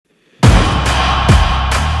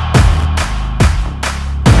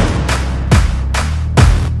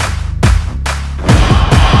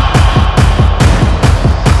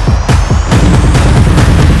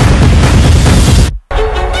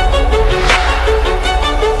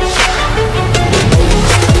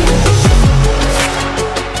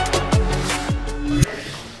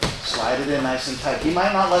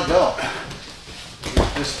might not let go.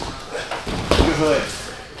 Just your hood.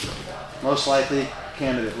 Most likely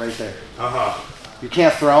candidate right there. You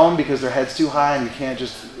can't throw them because their head's too high, and you can't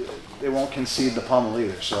just, they won't concede the pummel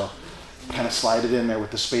either. So kind of slide it in there with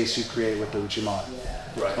the space you create with the Uchimata.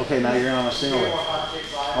 Right. Okay, now you're on a single leg.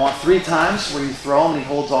 I want 3 times where you throw him and he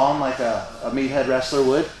holds on like a meathead wrestler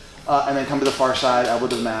would, and then come to the far side, elbow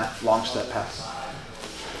to the mat, long step pass.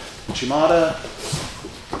 Uchimata.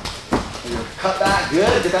 Cut back,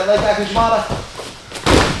 good. Get that leg back, Uchimata.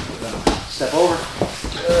 Step over.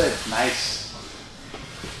 Good, nice.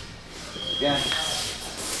 Again.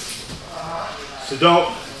 So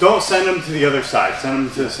don't send him to the other side. Send him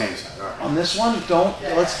to the same side. All right. On this one,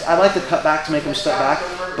 I like to cut back to make him step back,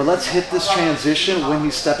 but let's hit this transition when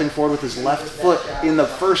he's stepping forward with his left foot in the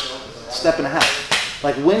first step and a half.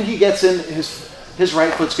 Like when he gets in, his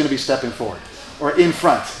right foot's going to be stepping forward or in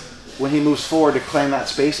front when he moves forward to claim that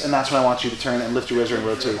space, and that's when I want you to turn and lift your whizzer and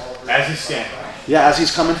rotate. As he's standing. Yeah, as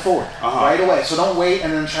he's coming forward, right away. So don't wait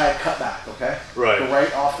and then try to cut back, okay? Right. Go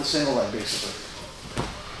right off the single leg, basically.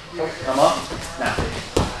 Come up, now.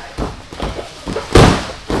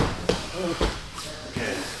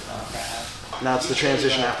 Okay. Now it's the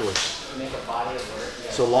transition afterwards.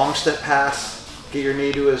 So long step pass, get your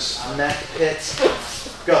knee to his neck, hits,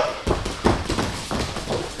 go.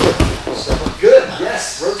 Step up, good,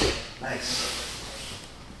 yes, rotate, nice.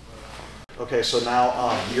 Okay, so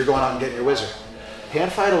now you're going out and getting your whizzer.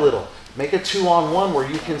 Hand fight a little. Make a 2-on-1 where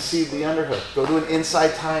you can see the underhook. Go to an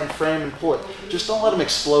inside tie and frame and pull it. Just don't let him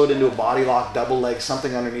explode into a body lock, double leg,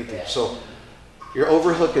 something underneath you. So your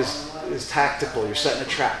overhook is tactical. You're setting a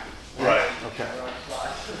trap. Right. Okay.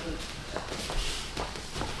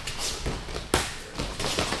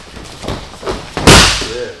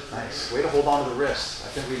 Good. Nice. Way to hold on to the wrist. I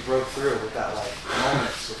think we broke through with that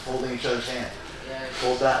moments of holding each other's hand.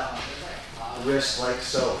 Hold that wrist like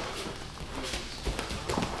so.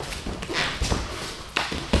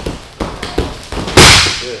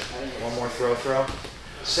 Good. One more throw.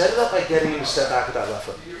 Set it up by getting him to step back with that left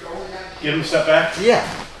foot. Get him to step back? Yeah.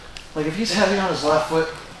 Like if he's heavy on his left foot,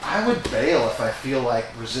 I would bail if I feel like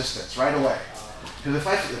resistance right away. Because if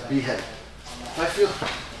I feel, be heavy. If I feel,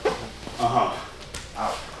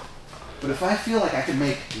 out. But if I feel like I can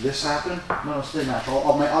make this happen, no, stay natural.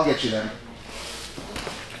 I'll get you there.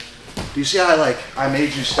 Do you see how I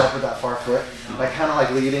made you step with that far foot? Like kind of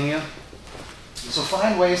like leading you? So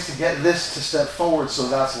find ways to get this to step forward so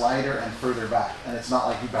that's lighter and further back. And it's not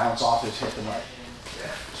like you bounce off his hip and right.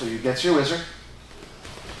 So you get your whizzer.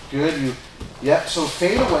 Good, yep, so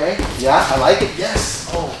fade away. Yeah, I like it, yes.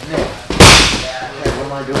 Oh, man. Okay, what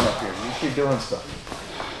am I doing up here? You keep doing stuff.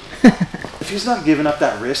 If he's not giving up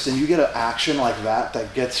that wrist and you get an action like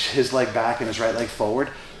that gets his leg back and his right leg forward,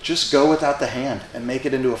 just go without the hand and make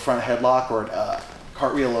it into a front headlock or a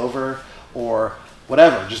cartwheel over or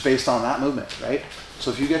whatever, just based on that movement, right?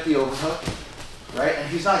 So if you get the overhook, right, and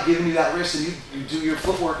he's not giving you that wrist and you do your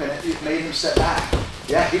footwork and it made him step back.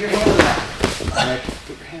 Yeah, get your hand on the mat. Right,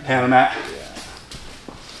 get your hand on the mat. Yeah.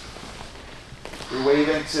 You're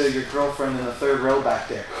waving to your girlfriend in the 3rd row back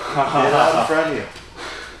there. Get out in front of you.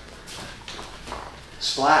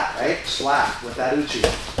 Splat, right? Splat with that Uchi.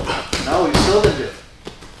 No, you still didn't do it.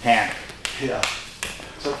 Hand. Yeah.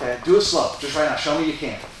 It's okay. Do it slow. Just right now. Show me you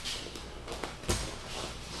can.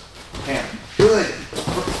 Hand. Good.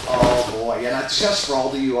 Oh boy. Yeah, now see how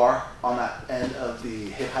sprawled you are on that end of the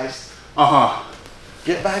hip heist?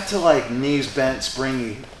 Get back to knees bent,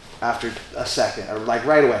 springy after a second, or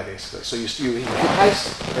right away basically. So you hip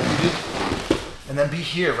heist, and then be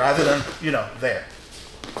here rather than, there.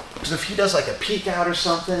 Because if he does a peek out or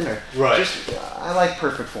something, or I like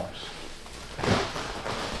perfect forms.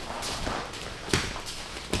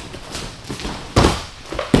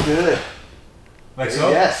 Good. Like so?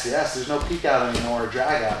 Yes. There's no peek out anymore or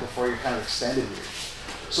drag out before you're kind of extended here.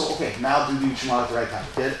 So, okay, now do the Uchimata at the right time.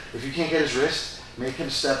 Good. If you can't get his wrist, make him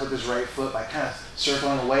step with his right foot by kind of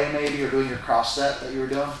circling away maybe or doing your cross step that you were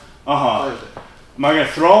doing. Play with it. Am I going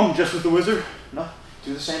to throw him just with the whizzer? No.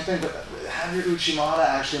 Do the same thing, but have your Uchimata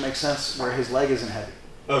actually make sense where his leg isn't heavy.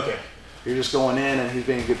 Okay. You're just going in and he's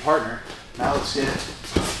being a good partner. Now let's get it.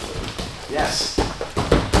 Yes.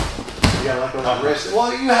 You gotta let go of that wrist.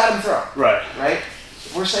 Well, you had him throw. Right. Right?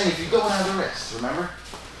 We're saying if you go and have the wrist, remember?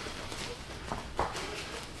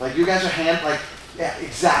 You guys are yeah,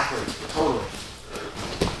 exactly. Totally.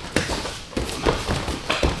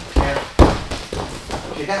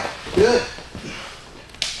 Okay, got it. Good.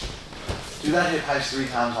 Do that hip heist 3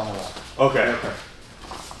 times on the wall. Okay.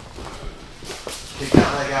 Kick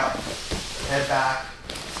that leg out. Head back.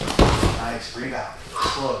 Nice. Breathe out.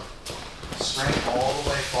 Slow. spring all the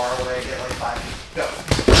way far away, get like 5 feet. Go.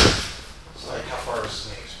 So like how far is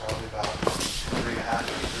his knees? Probably about 3.5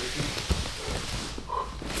 feet, 3 feet.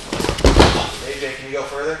 AJ, can you go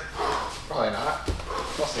further? Probably not.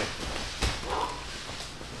 We'll see.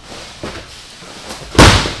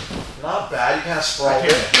 Not bad, you kind of sprawl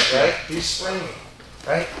it, right? He's springing,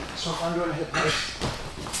 right? So if I'm doing a hip hinge,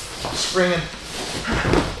 I'm springing,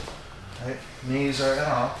 right? Knees are, I don't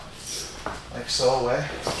know, like so away.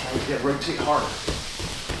 Try to rotate harder.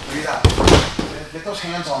 Breathe out. Get those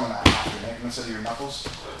hands on the mat after, right? Instead of your knuckles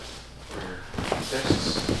or your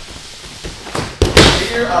fists.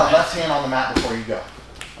 Get your left hand on the mat before you go.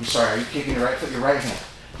 I'm sorry, are you kicking your right foot, your right hand?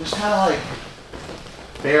 Just kind of like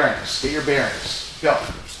bearings. Get your bearings. Go.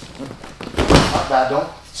 Not bad.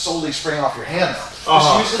 Don't solely spring off your hand though.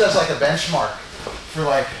 Just use it as like a benchmark for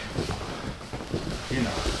like, you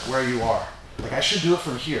know, where you are. Like I should do it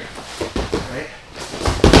from here, right?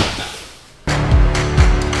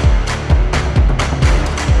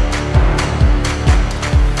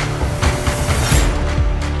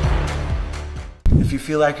 If you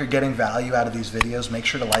feel like you're getting value out of these videos, make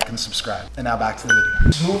sure to like and subscribe. And now back to the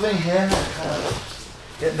video. Just moving him and kind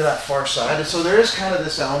of getting to that far side. And so there is kind of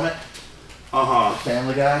this element,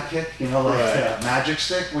 Family Guy kick, you know, like magic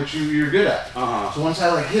stick, which you're good at. So once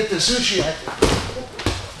I like hit the Uchi,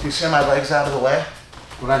 do you see my legs out of the way?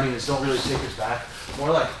 What I mean is don't really take his back.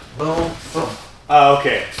 More like boom, boom. Oh,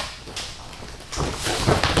 okay.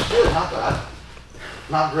 Good, not bad.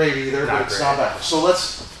 Not great either, but it's not bad. So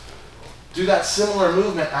let's do that similar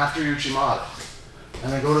movement after your Uchimata.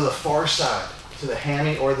 And then go to the far side, to the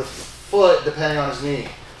hammy or the foot, depending on his knee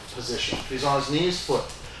position. If he's on his knees, foot.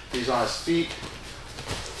 If he's on his feet.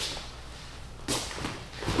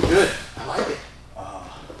 Good, I like it.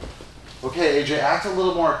 Okay, AJ, act a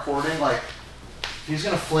little more according, like, he's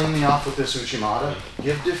gonna fling me off with this Uchimata.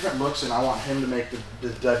 Give different looks, and I want him to make the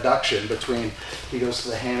deduction between he goes to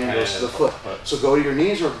the hammy and goes to the foot. So go to your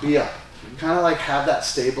knees or be up. Kind of like have that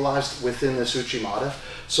stabilized within this Uchimata.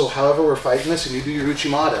 So however we're fighting this and you do your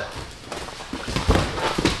Uchimata.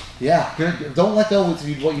 Yeah, good. Don't let go with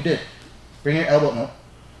what you did. Bring your elbow, no.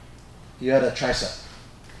 You had a tricep.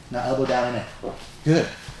 Now elbow down and in. Good.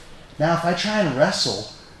 Now if I try and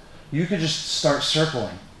wrestle, you could just start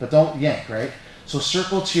circling, but don't yank, right? So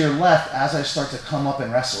circle to your left as I start to come up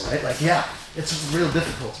and wrestle, right? Like, yeah, it's real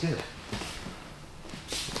difficult. Good.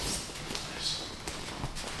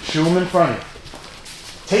 Shoe them in front of you.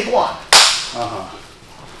 Take one.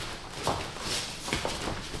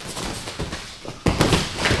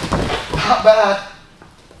 Not bad.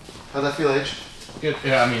 How'd that feel, H? Good.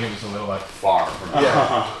 Yeah, I mean, it was a little like far from me.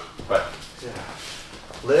 Yeah. But yeah.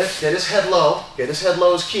 Lift, get his head low. Get his head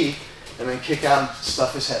low as key. And then kick out and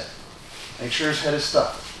stuff his head. Make sure his head is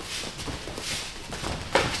stuffed.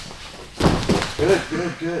 Good,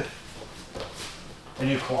 good, good. And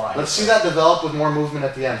you climb. Let's see that develop with more movement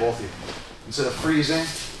at the end, both of you. Instead of freezing,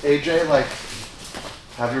 AJ, like,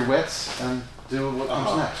 have your wits and do what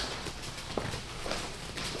comes next.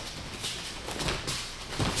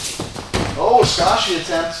 Oh, Skashi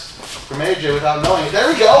attempt from AJ without knowing it. There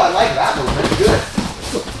we go. I like that movement. Good.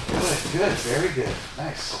 Good, good. Very good.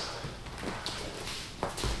 Nice.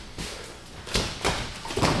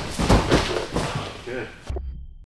 Good.